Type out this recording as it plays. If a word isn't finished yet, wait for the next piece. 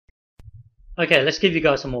Okay, let's give you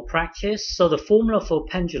guys some more practice. So the formula for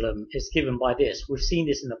pendulum is given by this. We've seen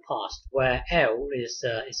this in the past, where L is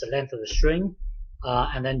the length of the string,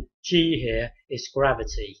 and then G here is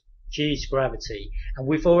gravity. G is gravity, and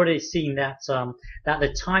we've already seen that that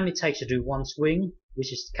the time it takes to do one swing,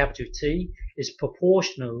 which is capital T, is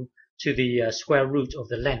proportional to the square root of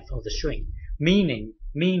the length of the string. Meaning,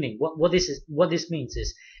 what this means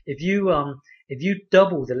is if you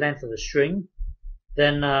double the length of the string,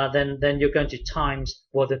 then you're going to times,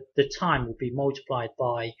 well, the time will be multiplied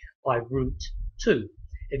by root 2.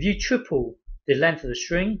 If you triple the length of the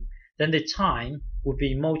string, then the time will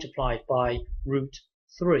be multiplied by root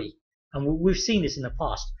 3. And we've seen this in the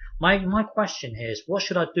past. My question here is, what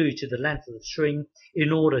should I do to the length of the string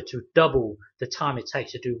in order to double the time it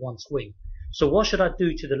takes to do one swing? So what should I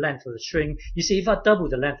do to the length of the string? You see, if I double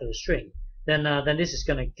the length of the string, then this is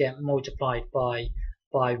going to get multiplied by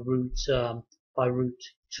root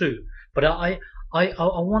 2. But I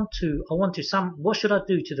want to what should I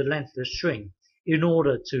do to the length of the string in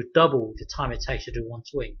order to double the time it takes to do one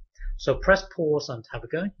swing? So press pause and have a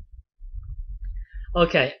go.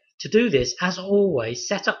 Okay, to do this, as always,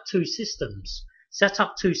 set up two systems. Set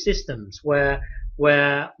up two systems where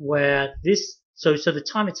this so the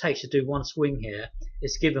time it takes to do one swing here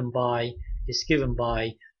is given by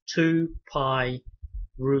 2 pi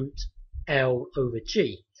root L over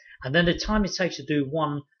G. And then the time it takes to do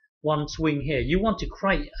one swing here, you want to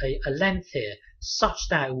create a length here such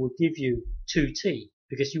that it will give you 2t,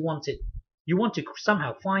 because you want to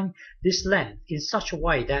somehow find this length in such a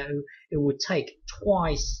way that it would take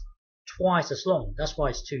twice as long. That's why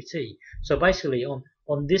it's 2t. So basically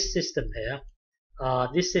on this system here,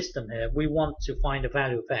 we want to find the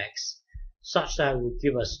value of x such that it will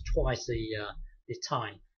give us twice the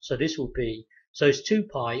time. So this will be, so it's 2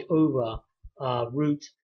 pi over root.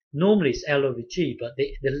 Normally it's L over G, but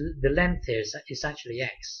the length here is actually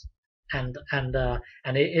x, and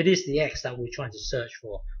it is the x that we're trying to search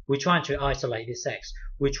for. We're trying to isolate this x.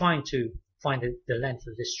 We're trying to find the length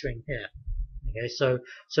of this string here. Okay, so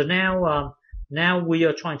now we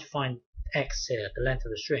are trying to find x here, the length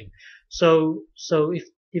of the string. So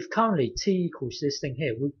if currently t equals this thing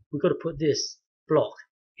here, we've got to put this block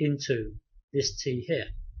into this t here.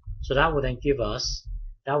 So that will then give us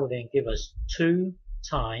 2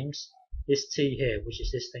 times this t here, which is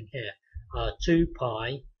this thing here, 2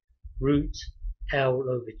 pi root L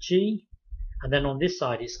over G, and then on this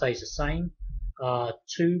side it stays the same,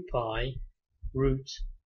 2 pi root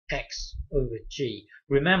x over G.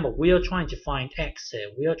 Remember, we are trying to find x here.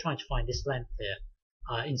 We are trying to find this length here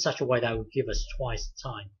in such a way that will give us twice the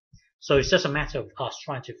time. So it's just a matter of us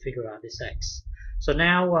trying to figure out this x. So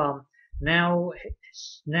now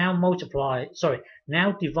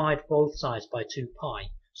divide both sides by 2 pi.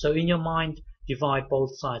 So in your mind, divide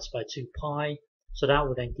both sides by 2 pi. So that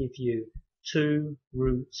will then give you 2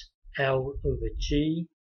 root L over G,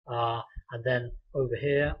 and then over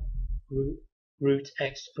here root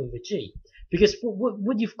x over G. Because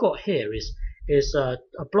what you've got here is a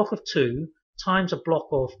block of 2 times a block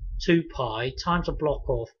of 2 pi times a block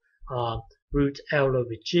of root L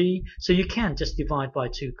over G. So you can just divide by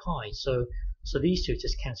 2 pi. So these two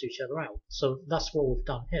just cancel each other out. So that's what we've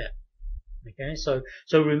done here. Okay, so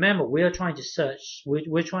remember, we are trying to search,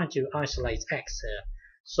 we're trying to isolate x here.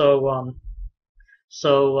 So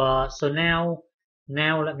now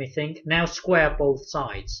let me think. Now square both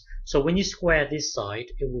sides. So when you square this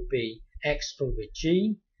side, it will be x over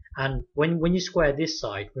G, and when you square this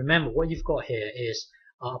side, remember what you've got here is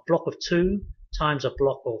a block of 2 times a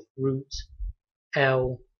block of root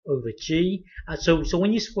L over G. So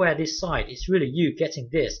when you square this side, it's really you getting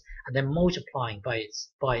this and then multiplying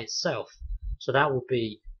by itself. So that will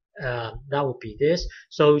be this.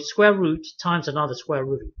 So square root times another square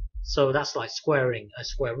root. So that's like squaring a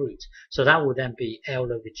square root. So that will then be L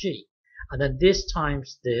over G. And then this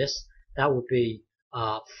times this, that would be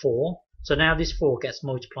 4. So now this 4 gets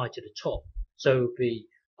multiplied to the top. So it will be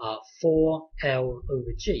 4L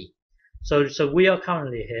over G. So we are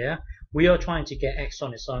currently here. We are trying to get x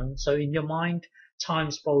on its own. So in your mind,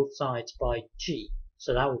 times both sides by G.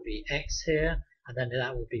 So that will be x here, and then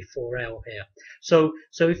that will be 4L here. So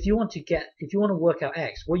if you want to work out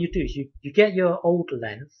x, what you do is you get your old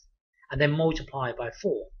length and then multiply it by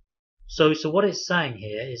 4. So what it's saying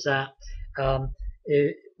here is that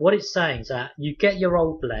you get your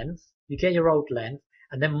old length,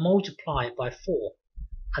 and then multiply it by 4,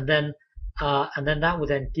 and then that will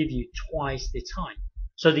then give you twice the time.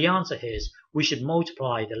 So the answer here is we should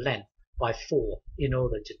multiply the length by 4 in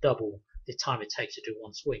order to double the time it takes to do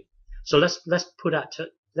one swing. So let's put it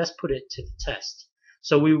to the test.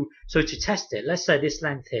 So to test it, let's say this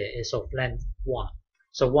length here is of length 1,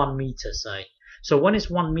 so 1 meter, say. So when it's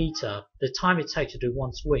 1 meter, the time it takes to do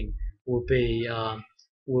one swing will be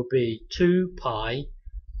 2 pi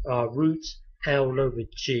root L over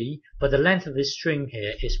G, but the length of this string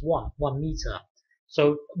here is 1 meter.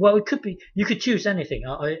 So, well, it could be, you could choose anything.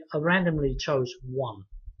 I randomly chose 1.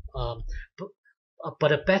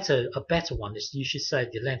 But a better one is, you should say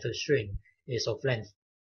the length of the string is of length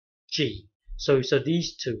G. So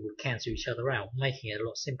these two would cancel each other out, making it a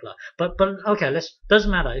lot simpler. But okay,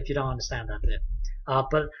 doesn't matter if you don't understand that bit.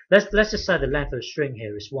 But let's just say the length of the string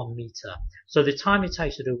here is 1 meter. So the time it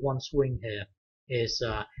takes to do one swing here is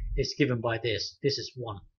given by this. This is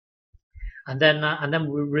 1. And then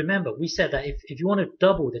remember, we said that if you want to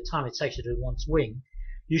double the time it takes to do one swing,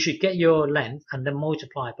 you should get your length and then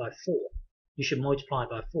multiply it by 4. You should multiply it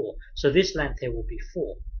by 4. So this length here will be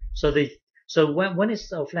 4. So when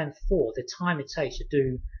it's of length 4, the time it takes to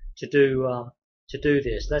do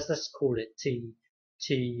this, let's call it T2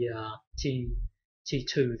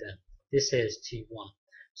 then. This here is T1.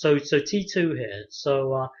 So T2 here.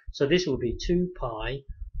 So this will be 2 pi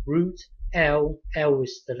root L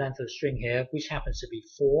is the length of the string here, which happens to be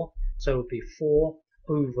 4. So it will be 4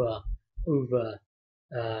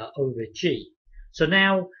 over G. So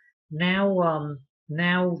now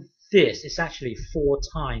this is actually 4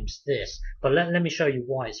 times this, but let me show you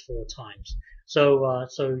why it's 4 times. So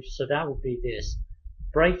that would be this.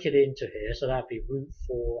 Break it into here, so that would be root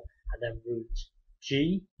 4 and then root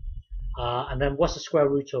G. And then what's the square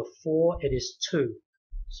root of 4? It is 2.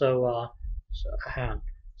 So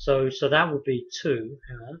that would be 2.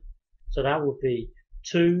 So that would be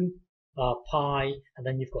 2 pi, and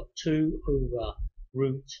then you've got 2 over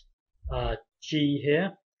root G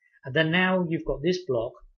here. And then now you've got this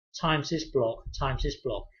block times this block times this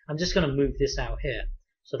block. I'm just going to move this out here.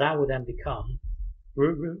 So that would then become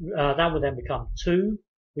 2,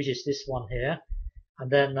 which is this one here,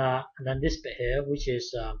 and then this bit here, which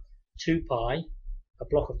is 2 pi, a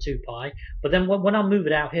block of 2 pi. But then when I move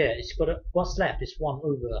it out here, it's got what's left is 1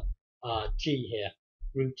 over G here,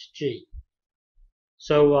 root G.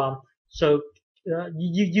 So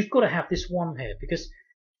you've got to have this 1 here, because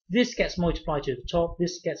this gets multiplied to the top,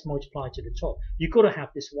 this gets multiplied to the top. You've got to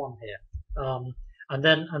have this 1 here, and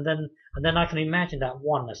then I can imagine that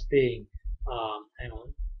 1 as being hang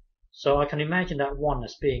on. So I can imagine that 1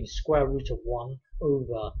 as being square root of 1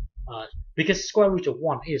 over because square root of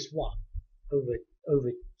 1 is 1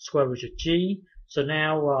 over square root of G. So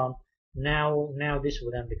now this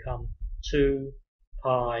will then become 2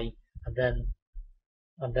 pi and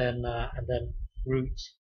then root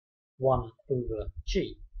 1 over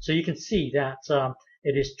G. So you can see that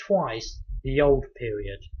it is twice the old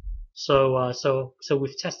period. So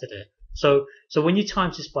we've tested it. So when you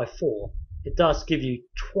times this by 4, it does give you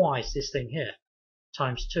twice this thing here,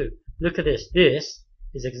 times 2. Look at this. This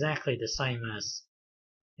is exactly the same as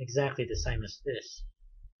this,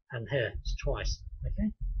 and here it's twice.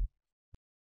 Okay.